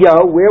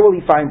 Ayo, where will he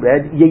find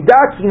bread?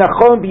 Yedaki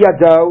nachon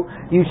biyado,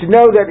 you should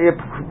know that if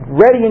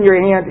ready in your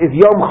hand is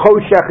Yom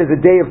Choshech, is a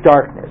day of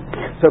darkness.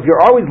 So if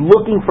you're always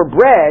looking for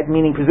bread,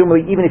 meaning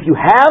presumably even if you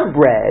have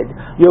bread,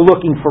 you're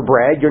looking for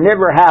bread, you're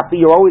never happy,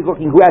 you're always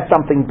looking who has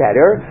something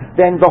better,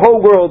 then the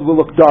whole world will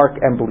look dark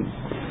and bleak.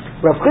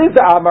 Rav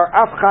Chizda Amar,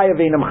 Af Chayav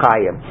Einam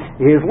Chayim.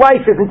 His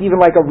life isn't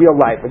even like a real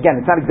life. Again,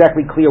 it's not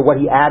exactly clear what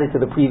he added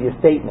to the previous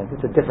statement.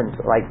 It's a different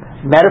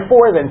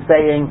metaphor than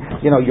saying,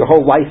 your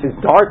whole life is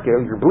dark,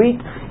 you're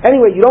bleak.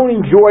 Anyway, you don't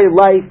enjoy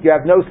life, you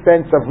have no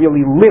sense of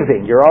really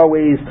living. You're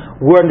always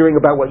wondering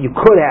about what you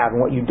could have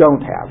and what you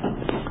don't have.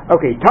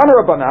 Okay,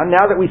 Tana Rabbanan,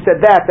 now that we said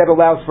that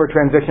allows for a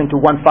transition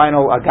to one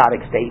final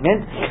Agadic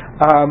statement.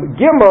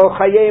 Gimel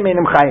Chayim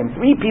Einam Chayim.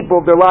 Three people,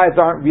 their lives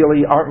aren't real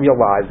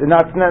lives. They're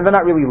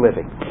not really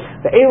living.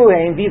 The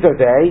Elohim, these are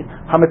they.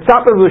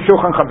 Hamatzapah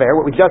l'shulchan chaver,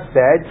 what we just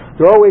said.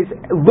 They're always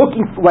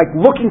looking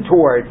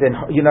towards and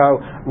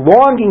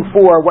longing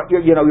for what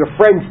your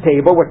friend's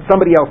table, what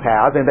somebody else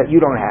has and that you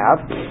don't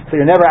have.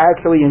 So you're never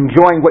actually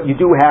enjoying what you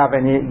do have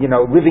and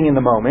living in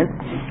the moment.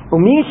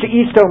 Umi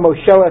she'ishto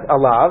moshelet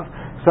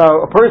alav.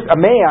 So a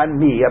man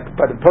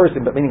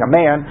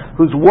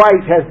whose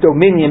wife has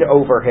dominion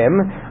over him.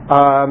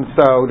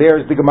 So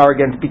there's the Gemara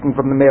again speaking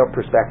from the male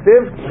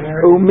perspective.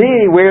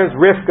 Umi, where's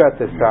Rivka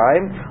at this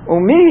time?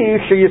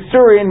 Umi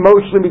sheyisurin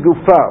moshlim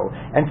b'gufo,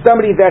 and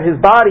somebody that his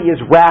body is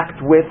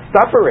racked with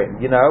suffering,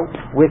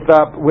 with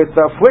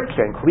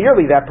affliction.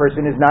 Clearly, that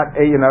person is not,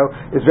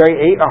 is very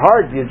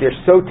hard. They're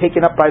so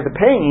taken up by the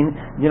pain,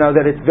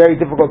 that it's very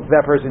difficult for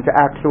that person to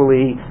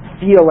actually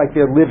feel like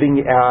they're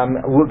living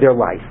their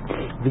life.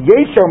 The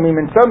Yeshomim,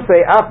 and some say,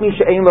 Af mi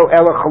she'ein lo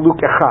ela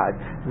chaluk echad.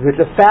 It's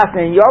just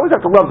fascinating. You always have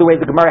to love the way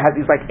the Gemara has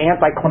these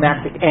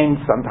anticlimactic ends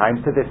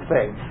sometimes to this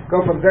thing. Go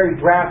from very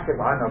drastic,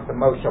 to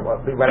Moshe,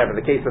 whatever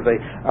the case of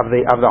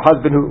the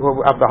husband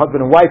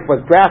and wife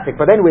was drastic,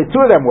 but anyway,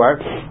 two of them were,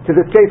 to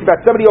this case about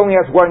somebody only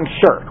has one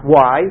shirt.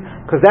 Why?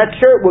 Because that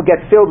shirt will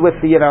get filled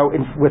with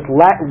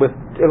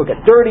it'll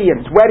get dirty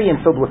and sweaty and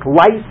filled with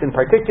lice in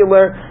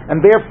particular, and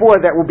therefore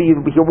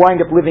he'll wind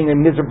up living a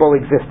miserable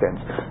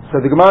existence. So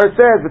the Gemara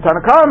says, the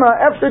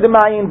Tanakama, Efsher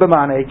Demayin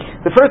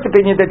B'mane. The first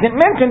opinion that didn't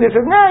mention this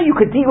is, you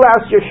could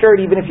delouse your shirt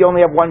even if you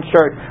only have one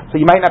shirt, so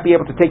you might not be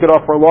able to take it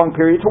off for a long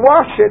period to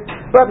wash it,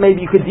 but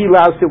maybe you could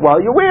delouse it while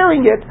you're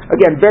wearing it.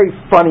 Again, very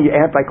funny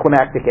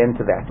anticlimactic end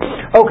to that.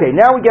 Okay,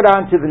 now we get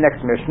on to the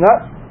next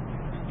Mishnah.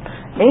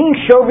 Ein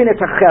shovin et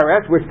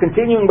acheret, we're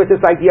continuing with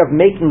this idea of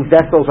making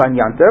vessels on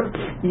Yantav,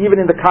 even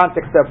in the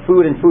context of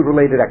food and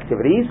food-related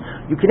activities.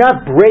 You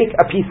cannot break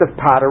a piece of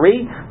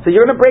pottery, so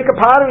you're going to break a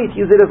pottery to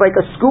use it as like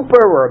a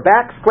scooper or a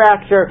back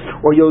scratcher,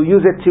 or you'll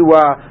use it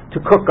to to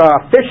cook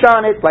fish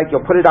on it, like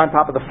you'll put it on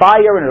top of the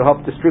fire and it'll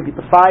help distribute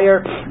the fire,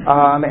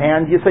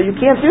 so you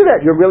can't do that.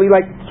 You're really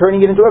like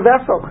turning it into a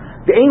vessel.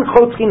 The ein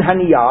chotzkin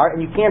haniyar,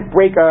 and you can't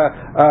break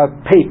a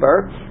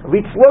paper,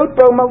 ritzlot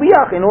bo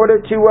maliach, in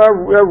order to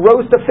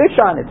roast a fish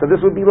on it. So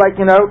this would be like,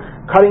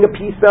 cutting a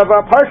piece of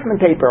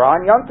parchment paper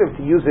on Yom Tov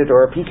to use it,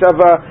 or a piece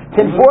of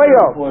tin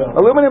foil,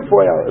 aluminum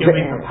foil. It'll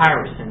be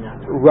papyrus in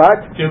that.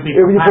 What? It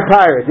would be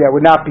papyrus. Yeah, it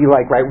would not be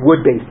like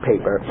wood-based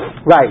paper.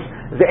 Right.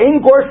 The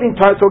ein gorfin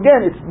tar. So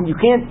again, you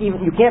can't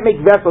make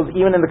vessels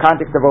even in the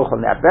context of ochel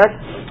nefesh.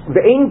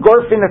 The ein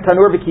gorfin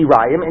tanur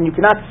v'kirayim, and you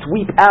cannot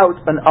sweep out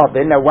an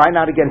oven. Now, why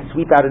not again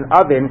sweep out an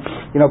oven?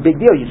 Big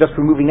deal. You're just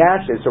removing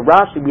ashes. So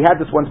Rashi, we had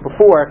this once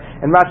before,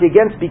 and Rashi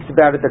again speaks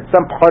about it that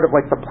some part of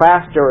like the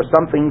plaster or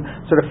something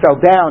sort of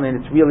fell down, and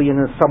it's really in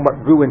a somewhat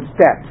ruined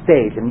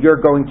stage. And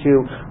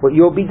what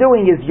you'll be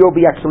doing is you'll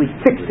be actually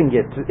fixing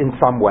it in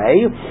some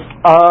way.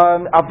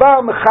 But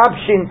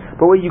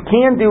what you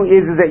can do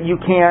is that you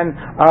can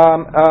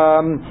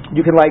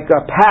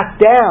pass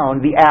down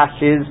the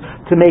ashes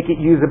to make it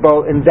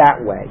usable in that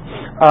way.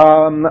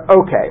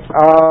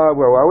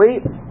 Where were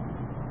we?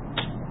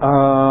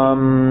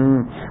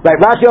 Right,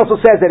 Rashi also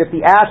says that if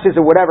the ashes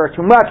or whatever are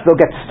too much, they'll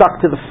get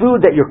stuck to the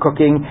food that you're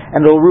cooking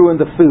and it'll ruin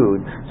the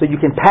food. So you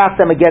can pass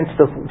them against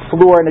the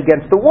floor and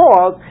against the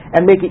walls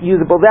and make it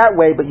usable that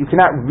way, but you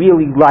cannot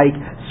really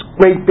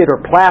scrape it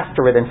or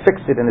plaster it and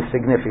fix it in a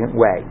significant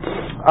way.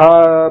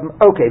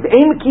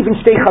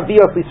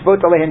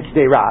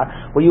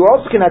 What you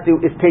also cannot do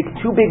is take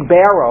two big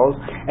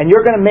barrels and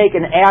you're going to make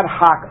an ad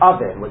hoc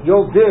oven. What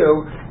you'll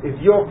do is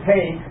you'll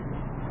take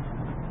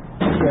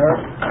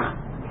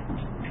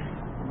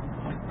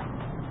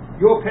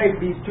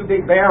these two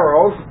big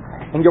barrels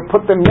and you'll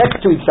put them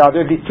next to each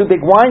other, these two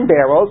big wine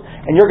barrels,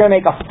 and you're going to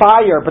make a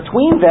fire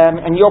between them,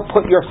 and you'll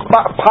put your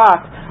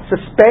pot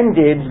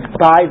suspended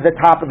by the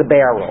top of the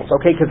barrels,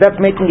 okay? Because that's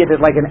making it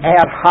like an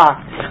ad hoc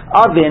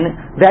oven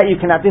that you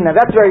cannot do. Now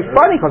that's very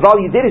funny because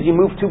all you did is you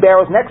moved two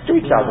barrels next to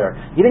each other.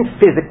 You didn't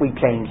physically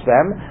change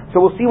them.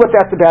 So we'll see what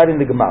that's about in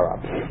the Gemara.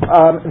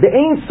 The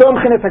ein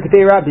somchen es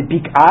hakdera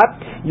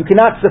b'bik'at. You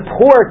cannot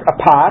support a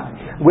pot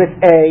with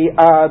a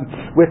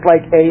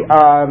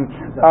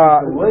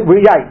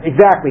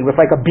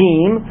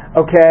beam,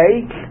 okay,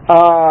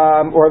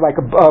 or like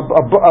a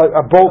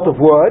bolt of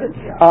wood.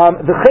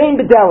 The chen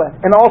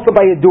b'delet, and also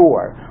by a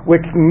door,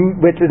 which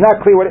is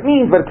not clear what it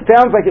means, but it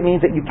sounds like it means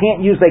that you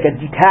can't use like a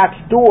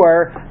detached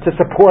door to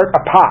support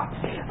a pot,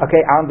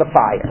 okay, on the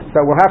fire.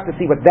 So we'll have to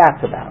see what that's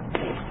about.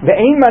 The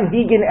ein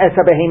manhigin es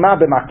habehema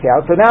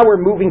b'makel. So now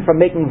we're moving from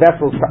making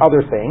vessels to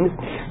other things.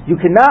 You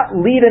cannot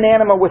lead an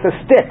animal with a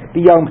stick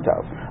b'yom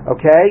tov.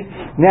 Okay?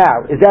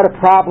 Now, is that a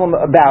problem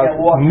about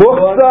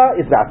muktzah?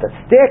 Is that the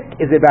stick?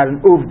 Is it about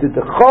an uvd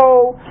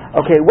d'chol?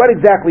 Okay, what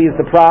exactly is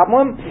the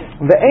problem?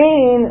 The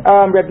ein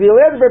Rabbi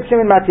Eliezer, Rabbi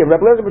Shimon Matzia,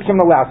 Rabbi Eliezer, Rabbi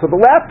Shimon allows. So the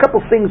last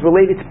couple things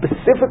related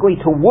specifically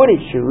to wood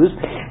issues,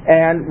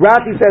 and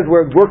Rashi says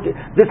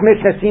this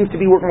Mishnah seems to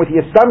be working with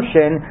the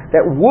assumption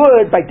that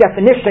wood, by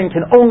definition,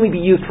 can only be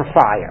used for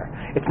fire.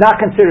 It's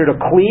not considered a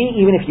kli,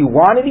 even if you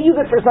wanted to use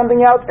it for something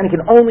else, and it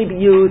can only be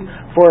used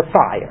for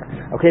fire.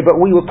 Okay, but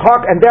we will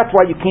talk, and that's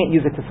why you can't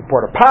use it to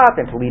support a pot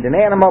and to lead an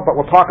animal, but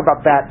we'll talk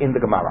about that in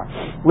the Gemara.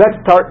 Let's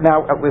start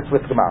now with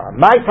Gemara.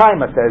 My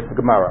timer, says the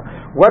Gemara.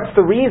 What's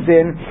the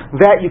reason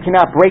that you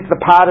cannot break the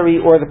pottery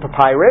or the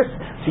papyrus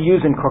to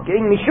use in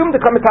cooking? Mishum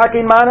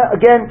dekamitake mana,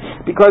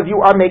 again, because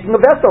you are making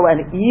a vessel,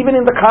 and even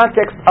in the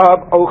context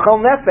of ochel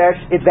nefesh,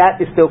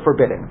 that is still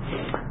forbidden.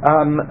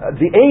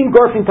 The ein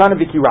gorfin tana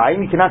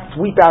v'kirayim, you cannot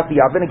sweep out the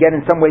oven, again,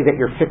 in some way that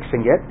you're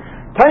fixing it.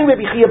 Tani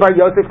Rabbi Chia bar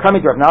Yosef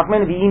coming to Rav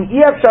Nachman, but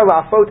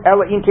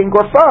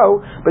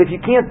if you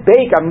can't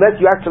bake unless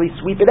you actually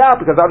sweep it out,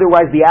 because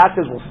otherwise the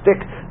ashes will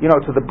stick,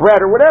 to the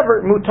bread or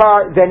whatever,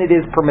 mutar, then it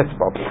is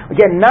permissible.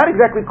 Again, not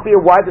exactly clear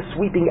why the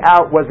sweeping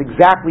out was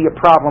exactly a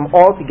problem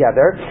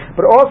altogether,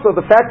 but also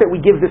the fact that we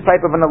give this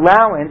type of an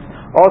allowance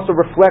also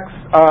reflects,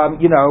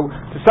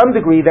 to some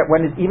degree that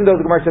even though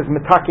the Gemara says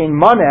mitakein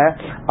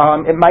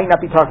maneh, it might not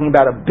be talking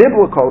about a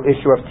biblical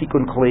issue of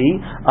tikkun kli.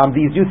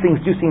 These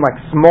things do seem like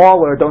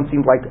smaller, don't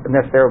seem like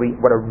necessarily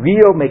what a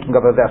real making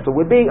of a vessel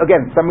would be.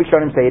 Again, some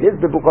Rishonim say it is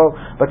biblical,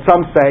 but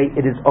some say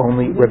it is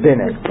only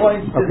rabbinic. This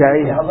points to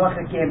the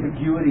halachic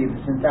ambiguity of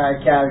this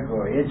entire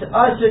category. It's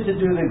usher to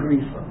do the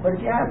grifa, but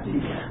if you have to.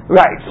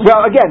 Right.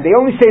 Well, again, they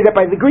only say that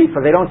by the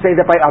grifa. They don't say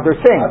that by other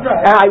things.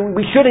 Right. And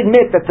we should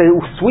admit that the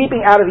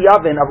sweeping out of the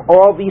oven of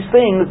all these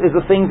things is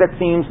the thing that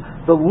seems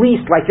the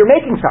least like you're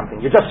making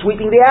something. You're just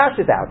sweeping the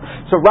ashes out.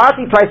 So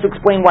Rashi tries to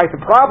explain why it's a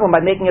problem by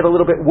making it a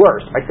little bit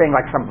worse, by saying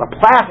like the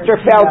plaster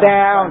fell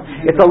down,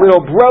 it's a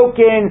little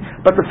broken,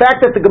 but the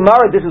fact that the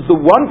Gemara, this is the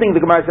one thing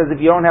the Gemara says if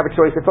you don't have a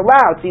choice it's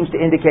allowed, seems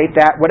to indicate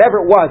that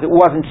whatever it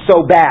wasn't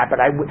so bad, but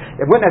I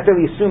wouldn't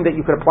necessarily assume that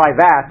you could apply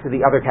that to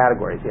the other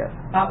categories, yes.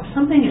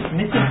 Something is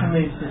missing from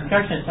this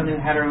discussion, something we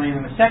had earlier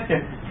in the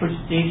sector, which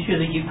is the issue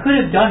that you could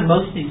have done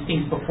most of these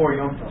things before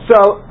Yom Tov.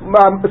 So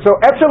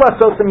Efshel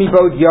Asos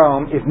Mivod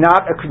Yom is not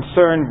not a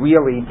concern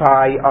really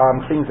by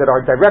things that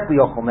are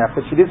directly ochel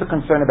nefesh. It is a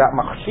concern about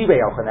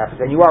machshirei ochel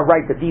nefesh, and you are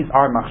right that these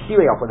are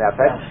machshirei ochel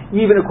nefesh,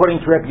 even according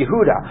to Reb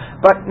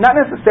Yehuda. But not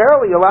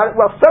necessarily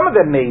some of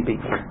them may be,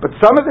 but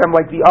some of them,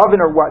 like the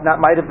oven or whatnot,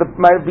 might have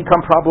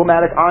become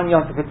problematic on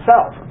Yom Tov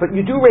itself. But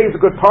you do raise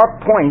a good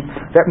point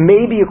that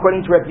maybe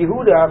according to Reb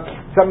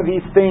Yehuda, some of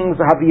these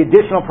things have the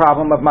additional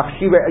problem of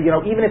machshirei.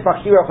 Even if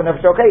machshirei ochel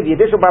nefesh, okay, the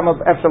additional problem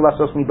of efshar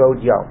lasos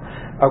mibod yo.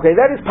 Okay,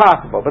 that is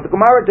possible, but the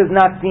Gemara does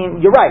not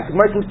seem. You're right. The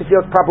Gemara seems to feel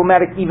it's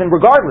problematic even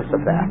regardless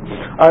of that.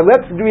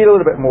 Let's read a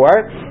little bit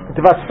more. So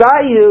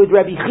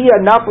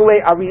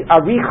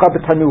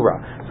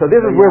this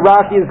is where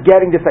Rashi is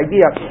getting this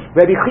idea.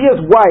 Rabbi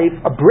Chia's wife,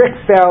 a brick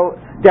fell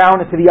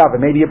down into the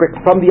oven. Maybe a brick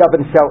from the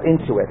oven fell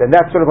into it, and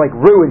that sort of like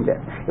ruined it.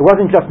 It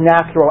wasn't just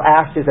natural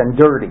ashes and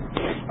dirty.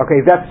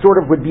 Okay, that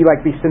sort of would be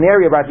like the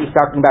scenario Rashi is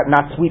talking about,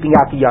 not sweeping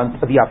out the oven.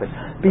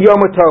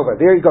 B'Yom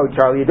Tova. There you go,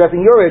 Charlie.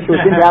 Addressing your issue.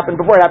 It didn't happen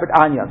before. It happened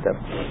on Yom Tov.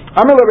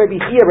 Amar lo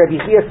Rabbi Chia. Rabbi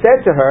Chia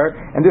said to her,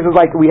 and this is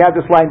like we had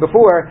this line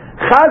before.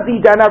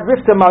 Chazi dana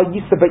rifta mal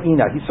yisa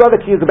ba'ina. He saw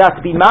that she was about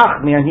to be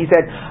machmir, and he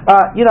said,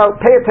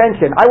 pay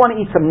attention. I want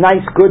to eat some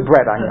nice, good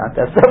bread on Yom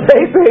Tov. So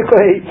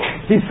basically,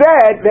 he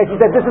said this is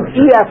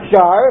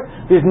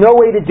efshar. There's no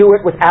way to do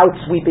it without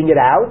sweeping it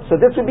out. So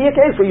this would be a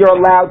case where you're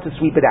allowed to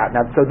sweep it out.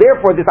 Now, so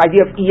therefore, this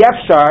idea of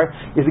efshar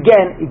is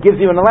again, it gives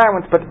you an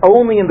allowance, but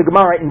only in the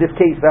Gemara in this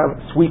case of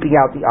sweeping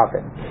out the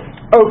oven.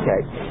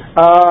 Okay.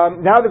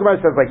 Now the Gemara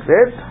says like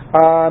this.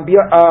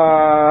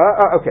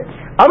 Okay.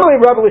 Amalei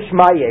Rabbi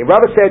Lishmaye.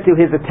 Rabbi said to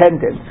his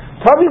attendant,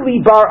 Tavi li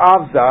bar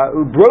avza,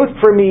 who roast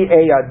for me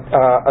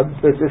a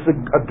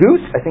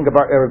goose, I think,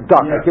 or a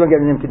duck. Yeah. I keep on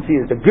getting them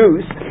confused. A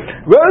goose.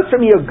 Roast for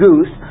me a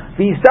goose.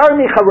 Be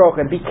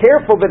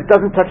careful that it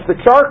doesn't touch the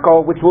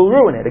charcoal, which will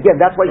ruin it.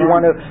 Again, that's why you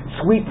want to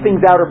sweep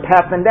things out or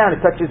pass them down. It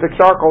touches the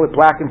charcoal, it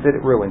blackens it,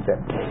 it ruins it.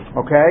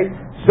 Okay?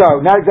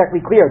 So, not exactly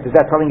clear. Is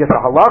that telling us a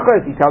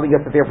halacha? Is he telling us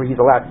that therefore he's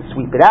allowed to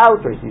sweep it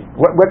out? Or is he,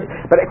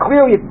 but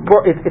clearly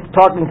it's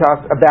talking to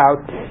us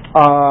about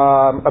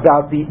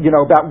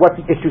what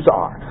the issues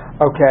are.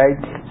 Okay?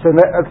 So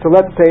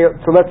let's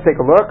take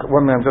a look. 1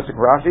 minute, just a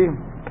Rashi.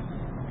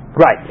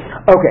 Right.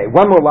 Okay,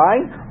 one more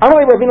line.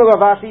 Amalei Ravina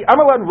Ravashi,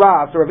 Amalan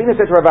Rav, so Ravina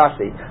said to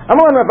Ravashi,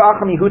 Amalan Rav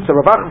Acha Mihutza,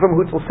 Rav Acha from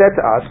Hutzel said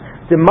to us,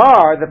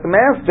 Demar, that the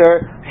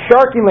master,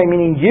 Sharkinle,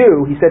 meaning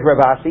you, he said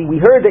Ravashi,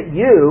 we heard that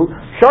you,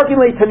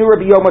 Sharkinle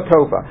Tanura B'Yom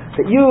Tova,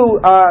 that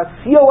you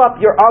seal up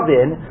your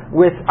oven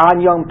on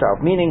Yom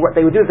Tov, meaning what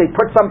they would do is they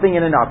put something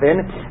in an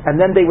oven,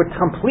 and then they would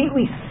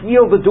completely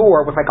seal the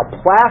door with like a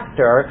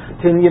plaster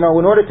to, in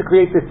order to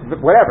create this,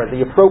 whatever,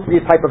 the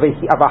appropriate type of a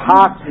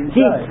hot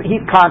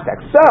heat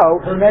contact. So,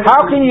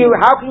 how can you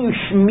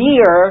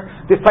smear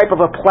this type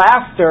of a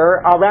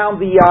plaster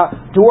around the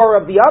door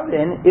of the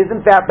oven?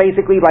 Isn't that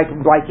basically like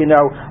wash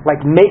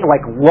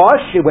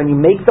when you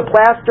make the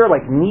plaster,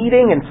 like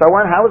kneading and so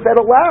on? How is that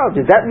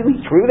allowed? Is that really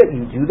true that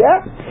you do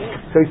that?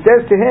 So he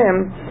says to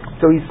him.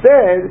 So he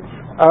said,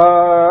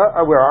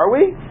 where are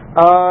we?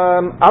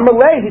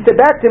 Amalei, he said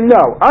back to him,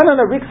 no. I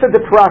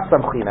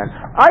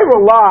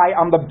rely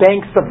on the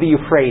banks of the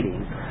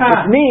Euphrates.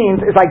 Which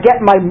means, if I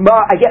get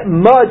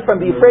mud from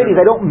the Euphrates,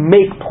 I don't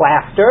make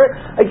plaster.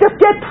 I just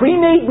get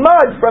pre-made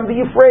mud from the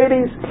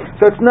Euphrates.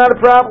 So it's not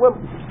a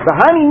problem. But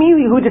how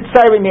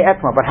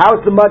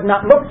is the mud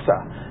not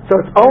muktzah? So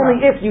it's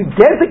only if you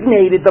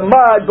designated the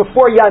mud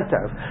before Yom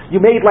Tov.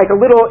 You made like a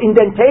little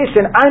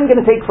indentation. I'm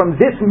going to take from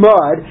this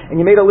mud, and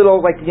you made a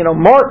little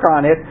mark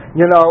on it,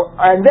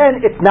 and then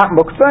it's not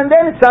muktzah, and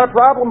then it's not a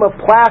problem of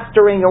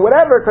plastering or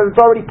whatever because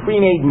it's already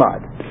pre-made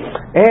mud.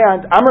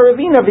 And Amar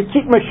Ravina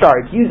v'kit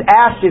mashar. If you use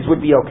ashes would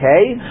be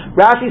okay.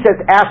 Rashi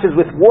says ashes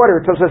with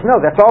water. So says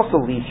no, that's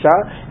also lisha.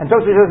 And so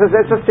says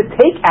it's just to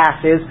take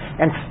ashes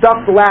and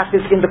stuff the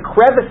ashes in the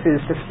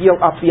crevices to seal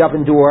up the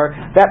oven door.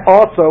 That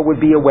also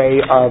would be a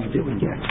way of doing it.